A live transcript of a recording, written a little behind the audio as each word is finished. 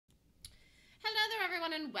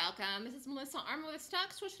everyone and welcome. This is Melissa Armour with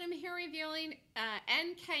Stock Swoosh and I'm here reviewing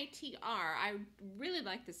Nktr. I really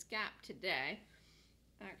like this gap today.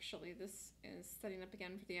 Actually, this is setting up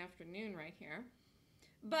again for the afternoon right here.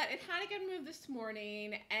 But it had a good move this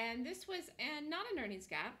morning, and this was not an earnings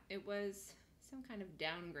gap. It was some kind of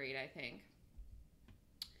downgrade, I think.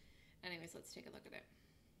 Anyways, let's take a look at it.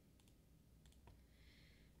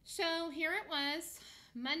 So here it was.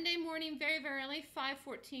 Monday morning, very, very early,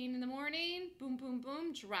 5:14 in the morning, boom, boom,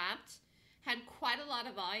 boom, dropped. Had quite a lot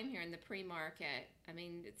of volume here in the pre-market. I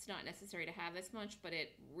mean, it's not necessary to have this much, but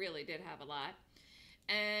it really did have a lot.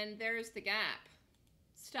 And there's the gap.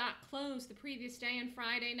 Stock closed the previous day on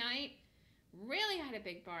Friday night. Really had a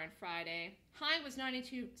big bar on Friday. High was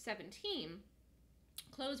 92.17.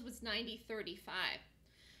 Close was 90.35.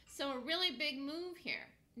 So a really big move here.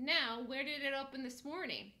 Now, where did it open this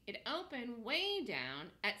morning? It opened way down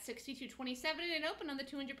at 62.27 and it opened on the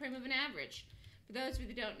 200 period moving average. For those of you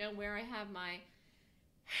that don't know where I have my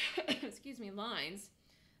excuse me, lines,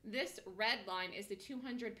 this red line is the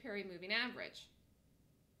 200 period moving average.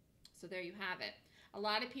 So there you have it. A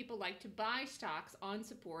lot of people like to buy stocks on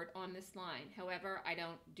support on this line. However, I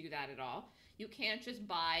don't do that at all. You can't just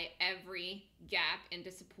buy every gap into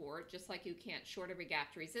support, just like you can't short every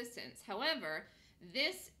gap to resistance. However,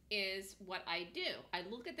 this is what I do. I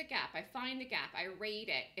look at the gap, I find the gap, I rate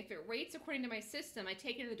it. If it rates according to my system, I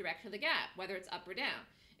take it in the direction of the gap, whether it's up or down.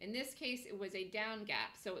 In this case, it was a down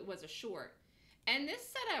gap, so it was a short. And this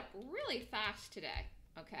set up really fast today,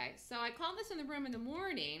 okay? So I called this in the room in the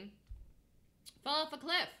morning, fell off a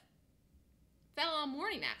cliff. Fell all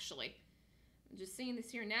morning, actually. I'm just seeing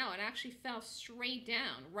this here now. It actually fell straight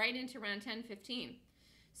down, right into around 10:15.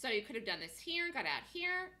 So you could have done this here, got out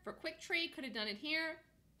here. For quick trade, could have done it here,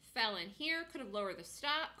 fell in here, could have lowered the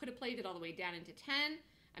stop, could have played it all the way down into 10.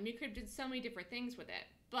 I mean, you could have done so many different things with it.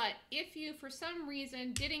 But if you, for some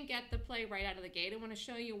reason, didn't get the play right out of the gate, I want to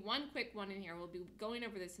show you one quick one in here. We'll be going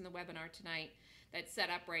over this in the webinar tonight that's set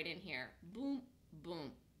up right in here. Boom,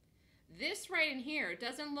 boom. This right in here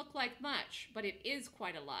doesn't look like much, but it is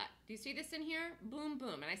quite a lot. Do you see this in here? Boom,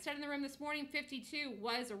 boom. And I said in the room this morning, 52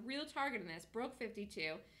 was a real target in this, broke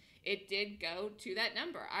 52. It did go to that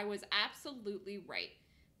number. I was absolutely right.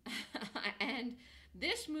 And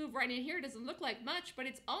this move right in here doesn't look like much, but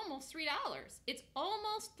it's almost $3. It's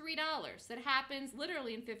almost $3. That happens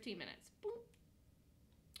literally in 15 minutes. Boom.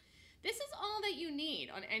 This is all that you need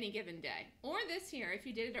on any given day. Or this here, if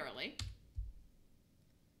you did it early.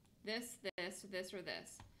 This, or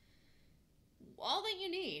this. All that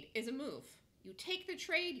you need is a move. You take the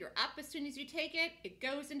trade, you're up as soon as you take it, it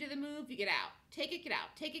goes into the move, you get out. Take it, get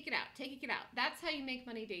out, take it, get out, take it, get out. That's how you make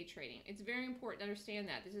money day trading. It's very important to understand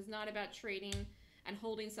that. This is not about trading and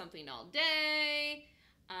holding something all day.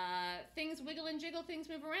 Things wiggle and jiggle, things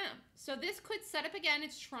move around. So this could set up again,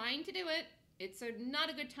 it's trying to do it. It's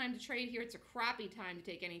not a good time to trade here. It's a crappy time to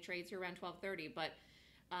take any trades here around 12:30, but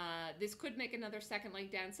this could make another second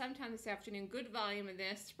leg down sometime this afternoon. Good volume in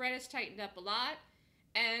this. Spread has tightened up a lot.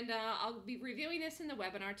 And I'll be reviewing this in the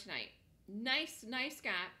webinar tonight. Nice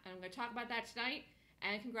gap. And I'm going to talk about that tonight.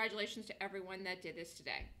 And congratulations to everyone that did this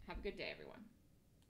today. Have a good day, everyone.